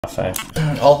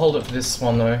I'll hold it for this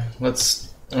one though.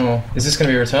 Let's. Oh, is this going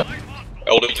to be a return?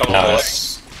 LD coming on the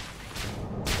left.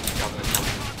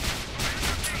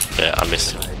 Yeah, I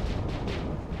missed him.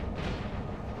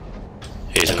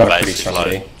 He's in got the a pretty base.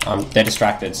 strong they're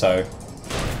distracted, so.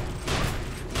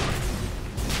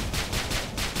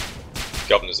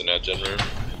 Governor's in our gen room.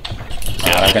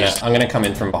 Yeah, I'm gonna come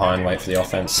in from behind, wait for the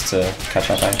offense to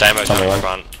catch up. Damo coming in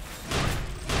front.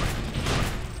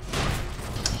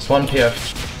 It's one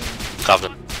PF.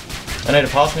 Governor. I need a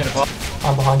pass,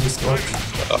 I'm behind you, Scorch.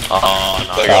 Oh,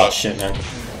 no. Oh shit, man.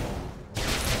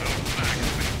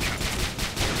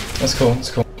 That's cool, that's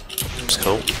cool. It's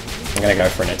cool. I'm gonna go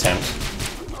for an attempt.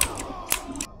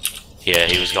 Yeah,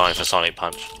 he was going for Sonic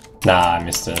Punch. Nah, I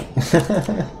missed it.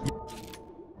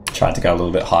 Tried to go a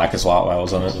little bit high because White Whale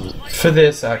was on it. For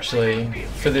this, actually,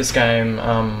 for this game,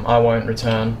 I won't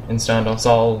return in standoffs.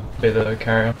 I'll be the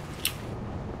carrier.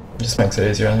 It just makes it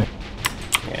easier, I think.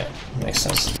 Yeah, makes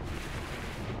sense.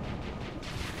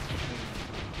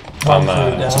 I'm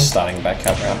just starting a back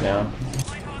cap route now.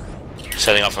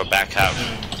 Setting up for a back cap.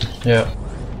 Yeah.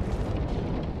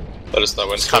 Let us know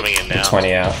when It's coming in now.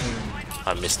 20 out.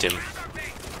 I missed him.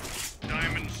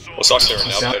 What's our clearing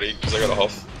now, 30? Because I got a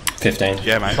Hoff. 15.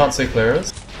 Yeah, mate. Can't see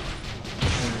clearers.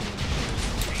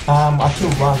 I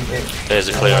killed one, but... There's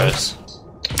a clearers.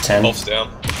 10. Hoff's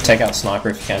down. Take out sniper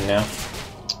if you can now.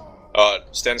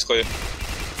 Stands clear.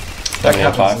 That Coming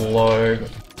in cap is 5. low.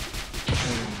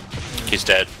 He's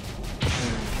dead.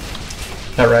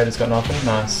 That raider's got nothing.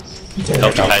 Nice.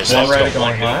 Help you pay One raider One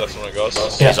going hit, high. that's one of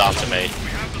guys. He's after me.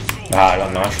 Ah, I got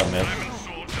a nice shot, man.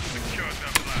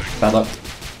 Bad luck.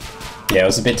 Yeah, it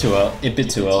was a bit too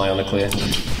early on the clear.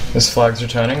 This flag's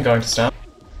returning, going to stand.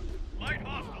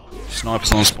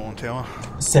 Snipers on spawn tower.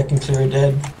 Second clearer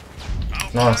dead.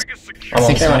 Nice. I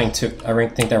think they're running two. I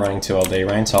think they're running 2 LD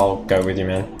rain, so I'll go with you,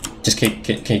 man. Just keep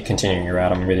continuing your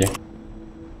route. I'm with you.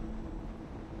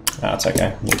 Ah, it's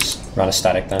okay. We'll just run a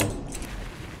static then.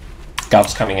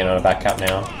 Gov's coming in on a back cap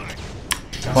now.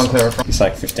 One clearer from. He's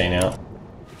like 15 out.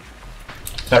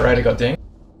 That raider got dinged.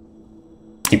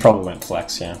 He probably went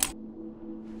flex, yeah.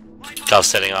 Gov's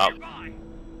setting up.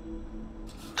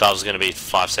 Gov's gonna be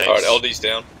 5-6. Alright, LD's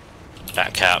down.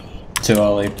 Back cap. Too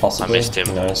early, possibly. I missed him.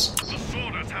 Who knows?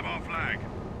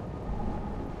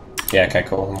 Yeah, okay,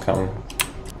 cool. I'm coming.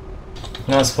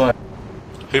 Nice play.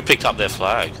 Who picked up their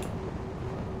flag?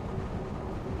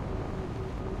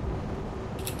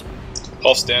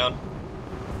 Hoff's down.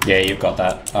 Yeah, you've got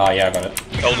that. Oh, yeah, I got it.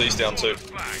 LD's down too.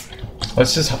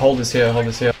 Let's just hold this here, hold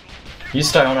this here. You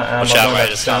stay on it, Am. Watch out,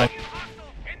 Raiders coming.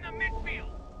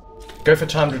 Go for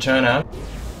timed return, Am.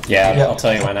 Yeah, Yeah. I'll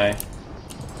tell you when I...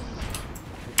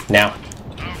 Now.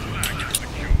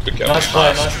 Good go. Nice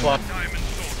play, nice play.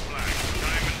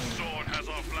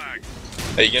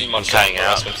 Are you getting much Cutting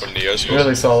out. harassment from Neo's?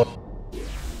 Really solid.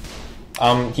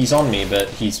 He's on me, but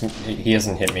he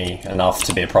hasn't hit me enough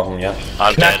to be a problem yet.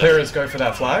 I'm Can that dead. clearers go for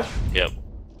that flag? Yep.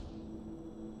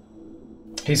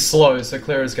 He's slow, so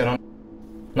clearers get on.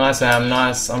 Nice, Am,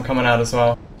 nice. I'm coming out as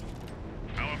well.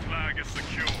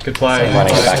 Good play. So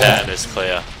running it back. Stand is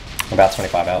clear. About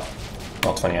 25 out.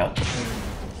 Not 20 out.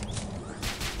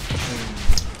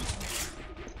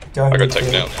 Going I got mid taken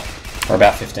clear. out. We're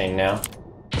about 15 now.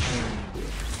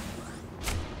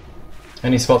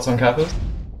 Any spots on cappers?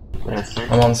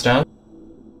 I'm on stand.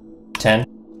 10.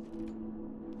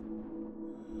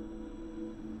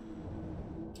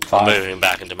 5. Moving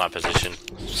back into my position.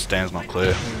 Stand's not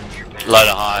clear. Low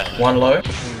to high. One low.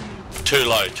 Too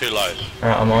low, too low.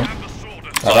 Alright, I'm on.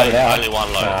 Oh, that out. Only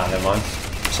one low. Ah, never mind.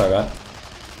 Sorry about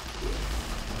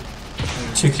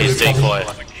 2 He's clears coming. decoy.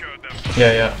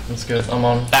 Yeah, that's good. I'm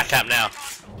on. Back cap now.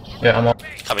 Yeah, I'm on.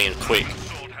 Coming in quick.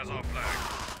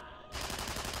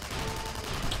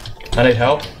 I need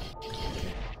help.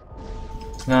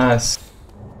 Nice.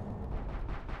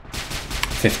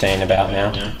 15 about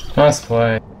now. Nice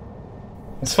play.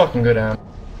 That's fucking good, Am.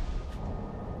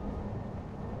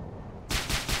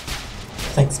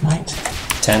 Thanks, mate.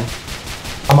 10.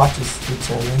 I might just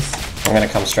return this I'm gonna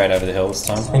come straight over the hill this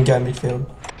time. and go midfield.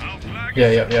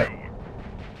 Yeah.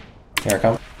 Here I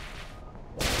come.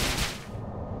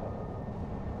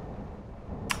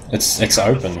 It's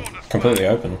open. Completely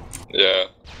open. Yeah.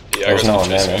 Yeah, There's no one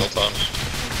there, chasing man. all the time.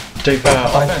 Deep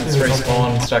offense,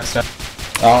 respawn, stack stand.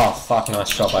 Oh, fuck, nice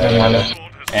shot by Never everyone. mind.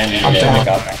 And I'm yeah, down. we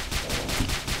got that.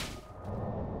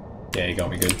 Yeah, you got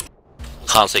me good.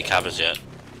 Can't see cappers yet.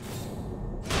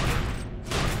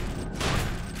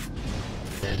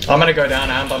 I'm gonna go down,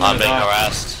 Am, but I'm I'm gonna being die.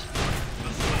 harassed.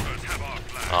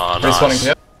 Oh, Respawning nice.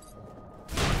 here.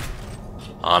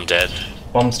 I'm dead.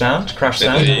 Bombs down. Crash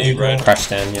Yeah, stand. you ran. Crash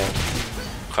stand, yeah.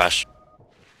 Crash.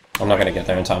 I'm not gonna get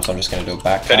there in time, so I'm just gonna do a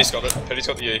back. Petty's got it. Petty's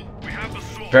got the E.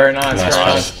 Very nice, Nice, very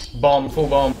nice. nice. Bomb, full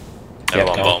bomb.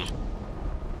 Everyone go. bomb.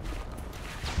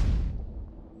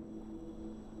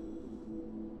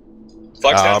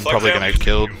 Flag's down, I'm flag's probably down. gonna get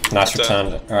killed. Nice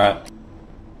return. Alright.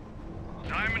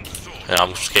 Yeah, I'm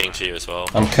just getting to you as well.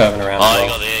 I'm curving around Oh, as you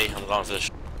well. got the E. I'm going for the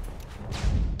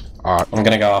Alright. I'm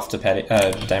gonna go after Petty,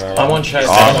 Damo. I'm on chase.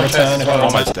 Oh, I'm on return, chase as well.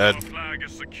 Almost dead.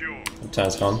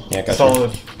 Return's gone. Yeah, go through.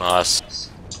 Solid. Nice.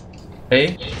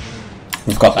 E.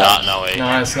 We've got that. No E.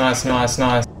 Nice, nice, nice,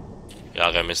 nice. Yeah,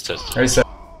 I go missed it. Reset.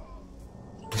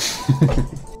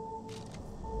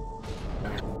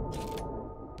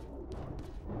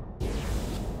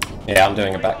 Yeah, I'm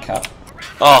doing a back cap.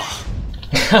 Oh,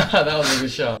 That was a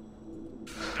good shot.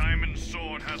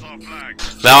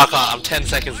 now I can't. I'm 10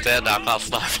 seconds dead now. I can't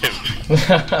snipe him.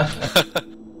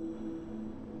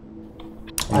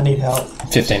 I need help.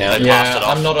 15 out. Passed Yeah, it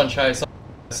off. I'm not on chase.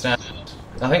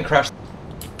 I think crash.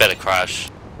 Better crash.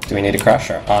 Do we need a crash?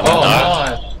 Or? Oh, no. Oh, no.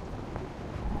 nice.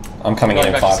 I'm coming in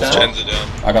Going back 5 to as stand. well. Gens are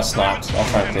down. I got sniped. I'll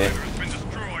try and clear.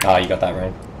 Ah, you got that,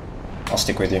 Rain. I'll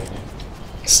stick with you.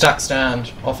 Stack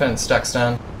stand. Offense, stack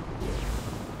stand.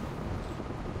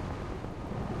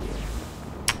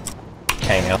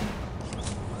 Hang out.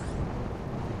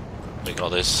 We got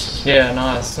this. Yeah,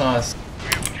 nice, nice.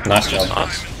 Nice job.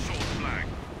 Nice.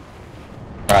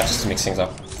 Alright, just to mix things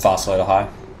up. Fast, low to high.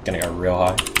 Gonna go real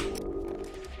high.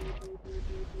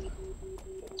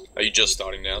 Are you just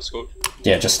starting now, Scott?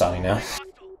 Yeah, just starting now.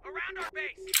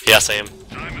 Yeah, I see him.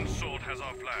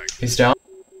 He's down.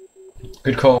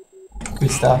 Good call.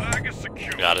 Good stuff.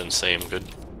 Yeah, I didn't see him. Good.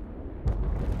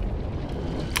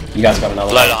 You guys got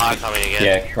another Low to one? high coming again.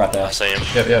 Yeah, right there. I see him.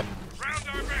 Yep, yep.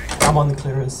 I'm on the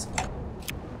clearers.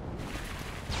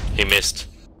 He missed.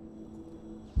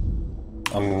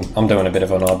 I'm doing a bit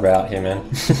of an odd route here, man.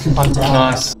 I'm down.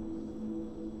 Nice.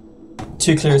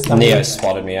 2 clearers coming. Neo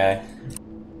spotted me, eh?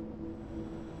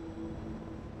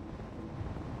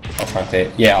 I'll try and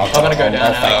clear. Yeah, I'll I'm gonna go I'll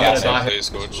down fake now, I'm out. gonna die. Clear,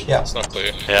 Scorch. Yeah. It's not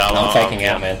clear. Yeah, I'm faking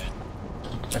out, man.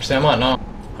 Actually, I might not.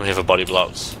 I'm here for body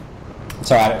blocks.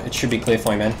 It's alright, it should be clear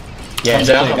for you, man. Yeah, I'm it's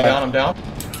down, clear, I'm go. down, I'm down.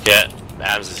 Yeah,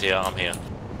 Ams is here. I'm here.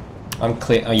 I'm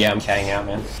clear. Oh, yeah, I'm carrying out,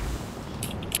 man.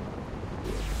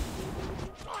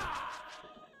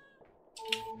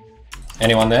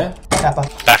 Anyone there? Kappa.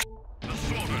 Back.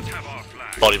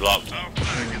 Body blocked.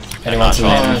 Anyone to the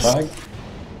Nice. enemy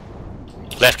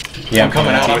flag? Left. Yeah, I'm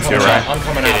coming out, I'm if coming you're out, right. I'm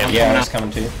coming out, I'm Yeah, I coming was out.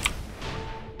 coming too.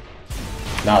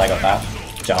 Nah, they got that.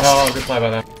 Just. Oh, good play by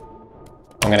them.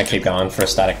 I'm gonna keep going for a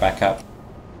static back up.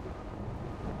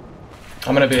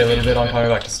 I'm gonna be a little bit on coming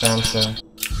back to stand, so.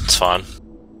 It's fine.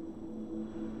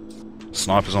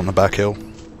 Sniper's on the back hill.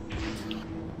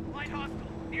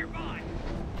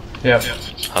 Yep.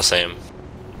 I see him.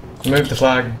 Move the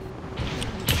flag.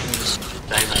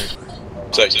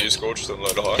 Is that you, Scorch? Then low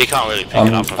to high. He can't really pick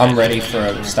it up from I'm here. ready for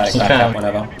a static You back can. up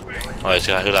whenever. Oh,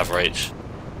 he'll have reach.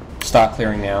 Start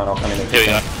clearing now and I'll come in. Here we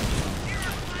go.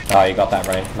 Oh, you got that,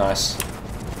 Rain. Nice.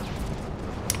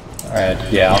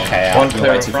 Alright, yeah, okay. One You're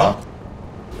clear way up too front.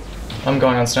 far. I'm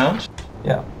going on stand.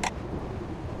 Yeah.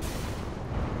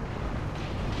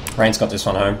 Rain's got this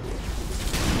one home.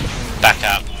 Back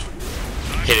up.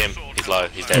 Hit him. He's low.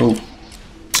 He's dead. Ooh.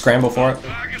 Scramble for it.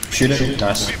 Shoot it.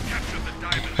 Nice.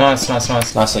 Nice, nice,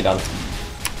 nice. Nicely done.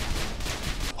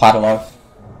 High to low.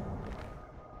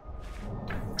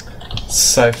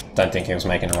 Safe. Don't think he was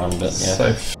making a run, but yeah.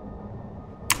 Safe.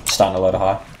 Starting to low to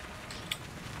high.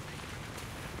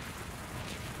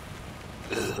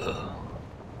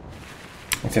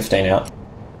 And 15 out.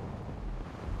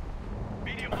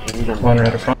 One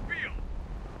right up front.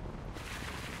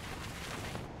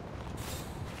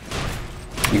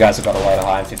 You guys have got a low to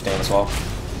high and 15 as well.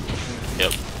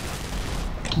 Yep.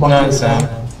 One No, clear Sam.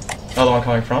 down. Another one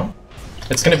coming from.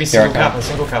 It's gonna be Here I single come. kappa,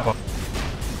 single kappa.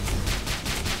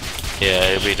 Yeah,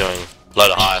 he'll be doing low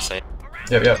to high, I see.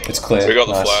 Yep, yep. It's clear. We got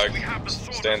the Nice.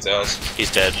 flag. Stands ours.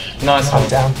 He's dead. Nice I'm one.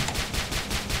 down.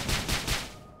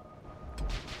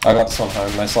 I got this one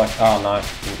home. Most like, oh no.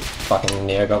 Fucking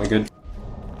Neo got me good.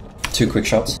 2 quick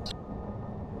shots.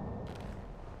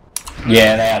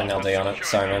 Yeah, they had an LD on it.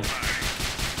 Sorry, man.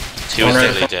 He was One right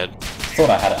nearly up dead. Thought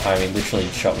I had it home. He literally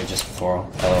shot me just before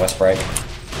LOS break.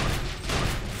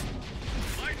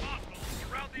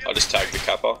 I just tagged the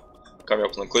kappa. Coming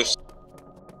up on the cliffs.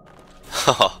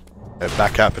 Yeah,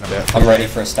 back up in about. I'm ready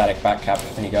for a static back cap.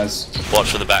 Can you guys? Watch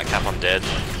for the back cap, I'm dead.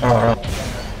 Alright.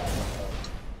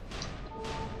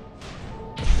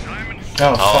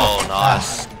 Oh, Oh,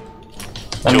 nice. fuck.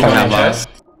 I'm dual coming out, kappa.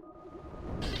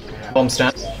 guys. Bomb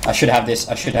stand. I should have this.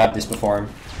 I should have this before him.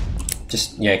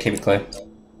 Just yeah, keep it clear.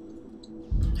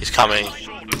 He's coming.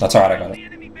 That's alright, I got it.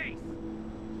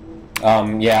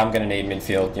 Yeah, I'm gonna need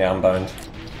midfield. Yeah, I'm boned.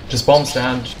 Just bomb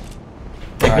stand.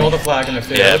 Ignore the flag in the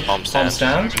field. Yeah, bomb stand.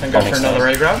 And go Bombing for another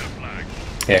A grab.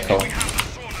 Yeah, cool.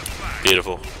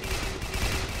 Beautiful.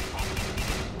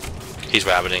 He's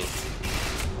rabbiting.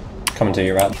 Coming to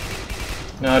you, Rad.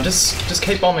 No, just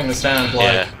keep bombing the stand. Like,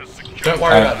 Yeah. don't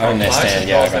worry about own the their flags. stand, Just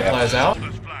yeah, boss I their got players out.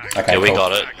 Okay, Yeah, we cool.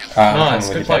 got it. Nice,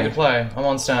 good play. I'm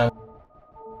on stand.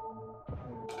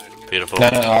 Beautiful. No,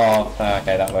 oh,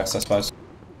 okay, that works, I suppose.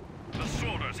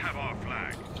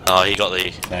 Oh, he got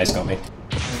the... No, he's got me.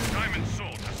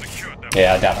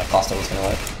 Yeah, I doubt that cluster was gonna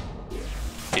work.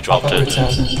 He dropped it.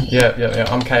 Yeah.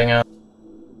 I'm K'ing out.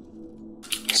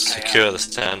 Secure the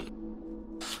stand.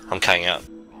 I'm K'ing out.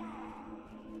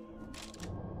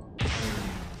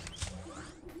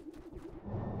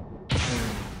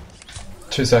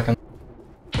 Two seconds.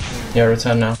 Yeah,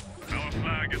 return now.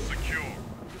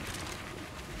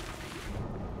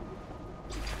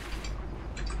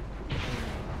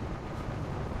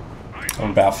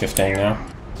 I'm about 15 now.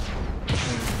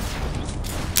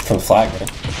 From the flag, man.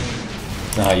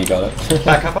 No, you got it.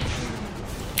 Back up.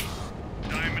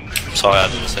 Sorry, I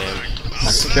didn't see him.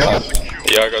 Secure.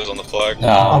 Iago's on the flag.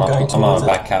 I'm going on towards a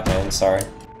back cap, man, sorry.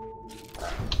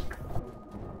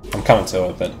 I'm coming to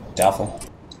it, but doubtful.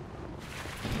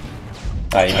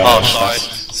 Oh, you Oh, got it. sorry.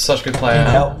 Such good play.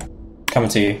 Help. Coming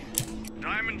to you.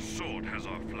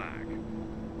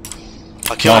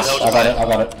 I killed Nice, him. I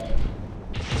got it.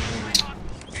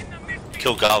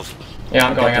 Kill Gov. Yeah,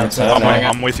 I'm going out. Return,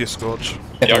 I'm with you, Scorch.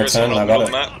 Get the Iago's return, on I the middle got of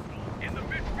it. the map.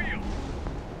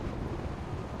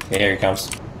 Yeah, here he comes.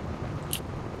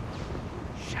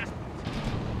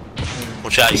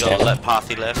 Watch out, you He's got down. to let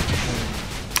Pathy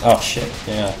left. Oh shit,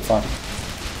 yeah, fuck.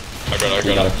 I got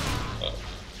You got it. it.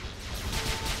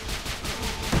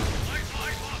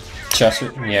 Just,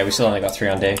 yeah, we still only got 3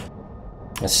 on D.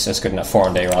 That's good enough, 4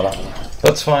 on D rather.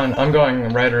 That's fine. I'm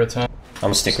going Raider return. I'm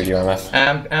gonna stick with you, MF.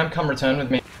 Am come return with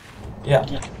me. Yeah.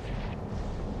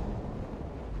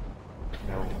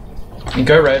 You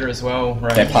go Raider as well,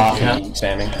 right? They're party Yeah.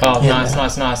 spamming. Oh, Yeah.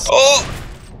 nice. Oh!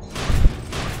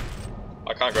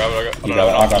 I can't grab it. I You don't got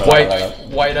it, I got it. I got it.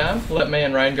 Wait, Am. Let me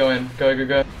and Rain go in.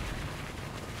 Go.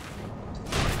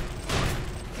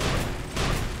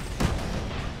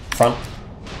 Front.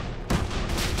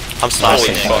 I'm sniping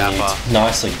Nicely it, done, Kappa. you.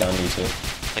 Nicely done, you two.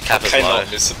 The Kappa's low.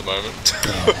 Cannot miss at the moment.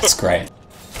 Yeah, that's great.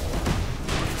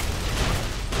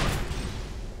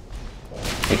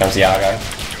 Here comes Iago.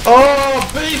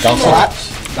 Oh, beef! Gone for it.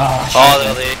 Oh,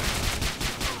 they're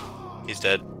there. He's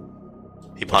dead.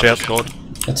 He Watch out, punched. Scorch.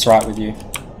 It's right with you.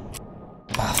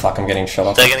 Ah, fuck, I'm getting shot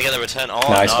off. They're gonna get the return. Oh,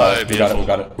 Nice, no, we beautiful.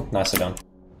 got it. Nicely done.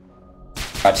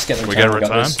 Alright, just get the return. We get a got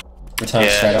return? this. Return Yeah.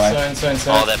 straight away.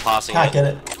 Soon. Oh, they're passing Can't it. get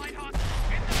it.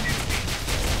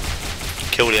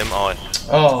 Killed him. Oh,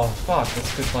 Oh, fuck.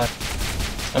 That's a good play.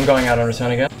 I'm going out on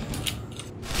return again.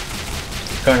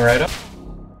 Going Raider.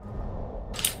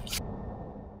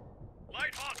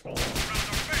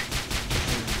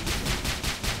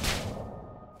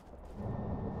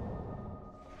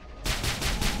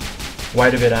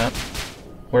 Wait a bit, Am.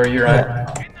 Where are you, right?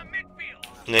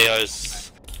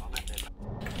 Neo's.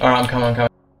 Alright, I'm coming.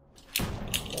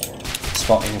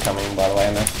 Spot incoming, by the way,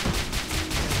 MF.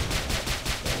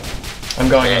 I'm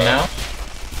going in now.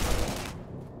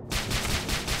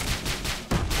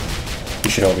 You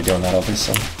should all be doing that,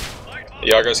 obviously.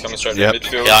 Iago's coming straight Yep. from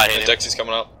midfield. Yeah, I hit and him. Dexy's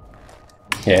coming up.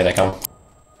 Yeah, they come.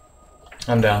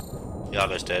 I'm down.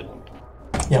 Iago's dead.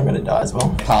 Yeah, I'm gonna die as well.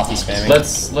 Party spamming.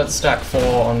 Let's stack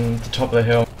 4 on the top of the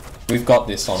hill. We've got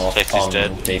this on Dexy's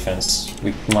dead. defense.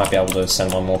 We might be able to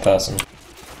send one more person.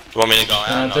 You want me to go out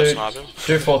and no do snipe him?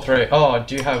 4-3. Oh,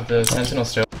 do you have the Sentinel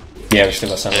still? Yeah, we still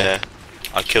got someone. Yeah.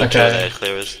 I killed 2 Okay. of their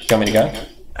clearers. Do you want me to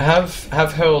go?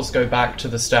 Have Hurls go back to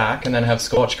the stack and then have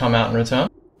Scorch come out and return.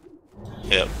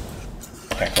 Yep.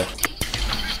 Okay, cool.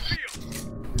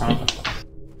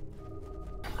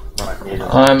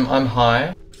 I'm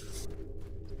high.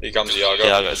 Here comes Iago.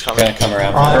 Iago's I'm coming. gonna come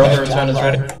around. Alright, Early I'm return is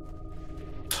ready.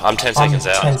 I'm 10 I'm seconds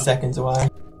 10 out. seconds away.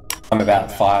 I'm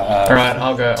about 5. Alright,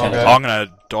 I'll go. I'm gonna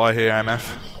die here,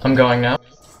 MF. I'm going now.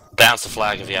 Bounce the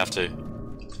flag if you have to.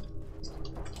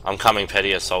 I'm coming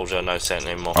petty as soldier, no scent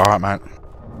anymore. Alright, mate.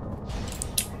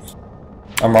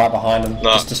 I'm right behind him.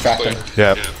 No, Just distract him.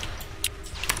 Yeah.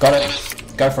 Got it.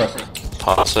 Go for it.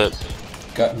 Pass it.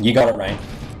 You got it, Rain.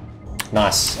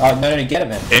 Nice. Oh, no, get it,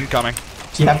 man. Incoming.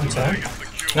 Do you have return?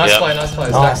 Nice Yep. play. Nice.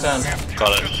 Stack's down.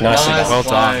 Got it. Nicely Nice done. Well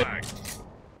play. done.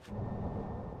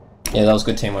 Yeah, that was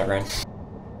good teamwork, Rain.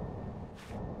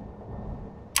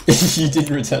 You did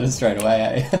return it straight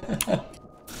away, eh?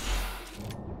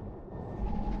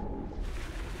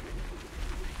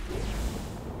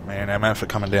 Me and MF are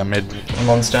coming down mid. I'm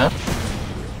on stand.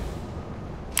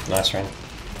 Nice run.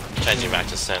 Changing back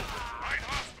to sent.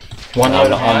 One I'm loader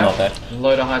not high. there.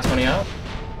 Loader high 20 out.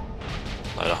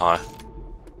 Loader high.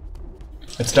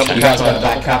 It's double You guys cap, got a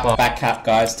double cap up. back cap,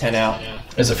 guys. 10 out.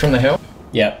 Is it from the hill?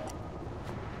 Yep.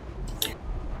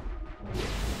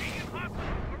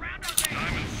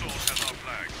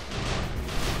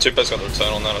 Tupo's got the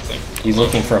return on that, I think. He's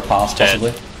looking for a pass, Dead.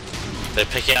 possibly. They're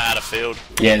picking out of field.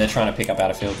 Yeah, they're trying to pick up out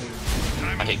of field.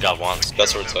 I hit Gov once.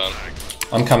 That's a return.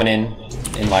 I'm coming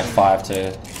in like 5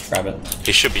 to grab it.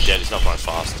 He should be dead, he's not going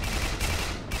fast.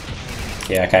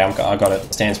 Yeah, okay, I got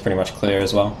it. Stand's pretty much clear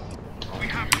as well.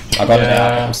 I got it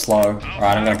out. I'm slow.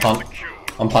 Alright, I'm gonna punt.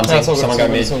 I'm punting. No, it's all good, Someone it's all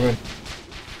go good, it's all mid.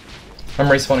 good. I'm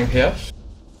respawning PF.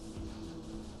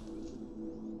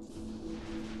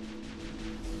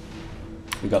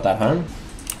 We got that home.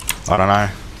 I don't know.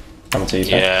 Coming to you,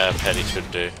 Pet. Yeah, Petty should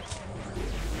do.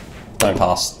 Don't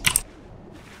pass.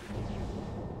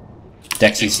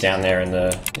 Dexy's down there in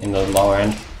the lower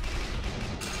end.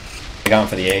 They're going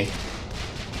for the E.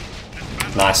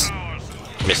 Nice.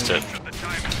 Missed it.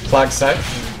 Flag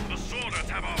safe.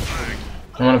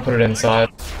 I'm gonna put it inside.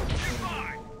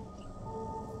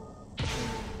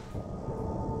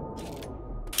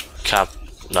 Cap.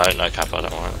 No cap, I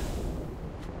don't want it.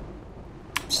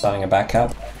 Starting a back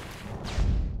cap.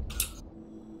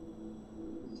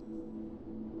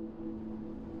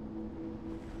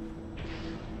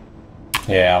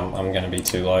 Yeah, I'm gonna be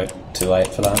too late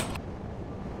for that.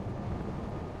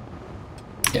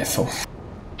 Yeah, full.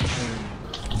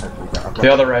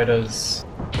 The other raiders.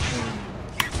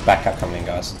 Back cap coming in,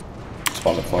 guys.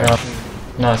 Spotted for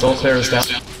you. Nice, all clear is down.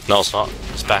 No, it's not.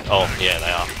 It's back. Oh, yeah,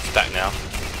 they are. It's back now.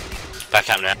 Back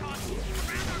up now.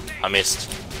 I missed.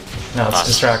 No, it's Nice.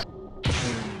 distract.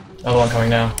 Other one coming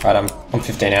now. Right, I'm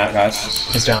 15 out, guys.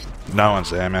 He's down. No one's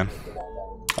there, man.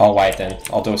 I'll wait then.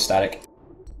 I'll do a static.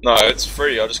 No, it's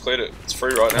free. I just cleared it. It's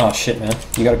free right now. Oh shit, man.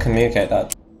 You gotta communicate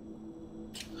that.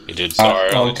 You did.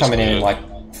 Sorry, I I'm just coming in cleared it.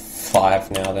 like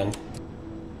 5 now then.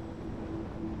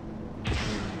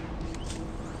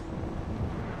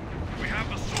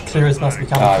 Clearers must be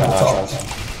coming Oh, I from the got top. nice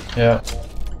runs. Yeah.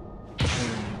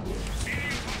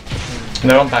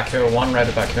 They're on back hill, one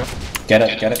raider back hill. Get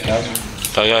it, go.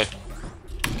 Go. You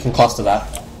can cluster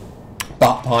that.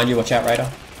 But behind you, watch out, Raider.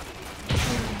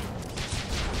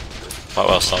 Quite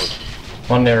well sold.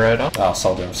 One near raider. Oh,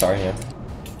 soldier, I'm sorry, yeah.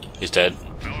 He's dead.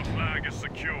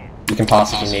 You can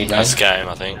pass if you need, That's guys. game,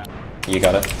 I think. You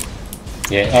got it.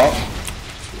 Yeah, oh.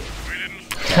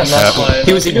 Nice play.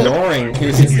 He was ignoring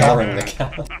the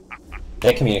cap.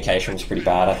 Their communication was pretty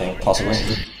bad, I think, possibly.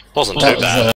 Wasn't That too was, bad.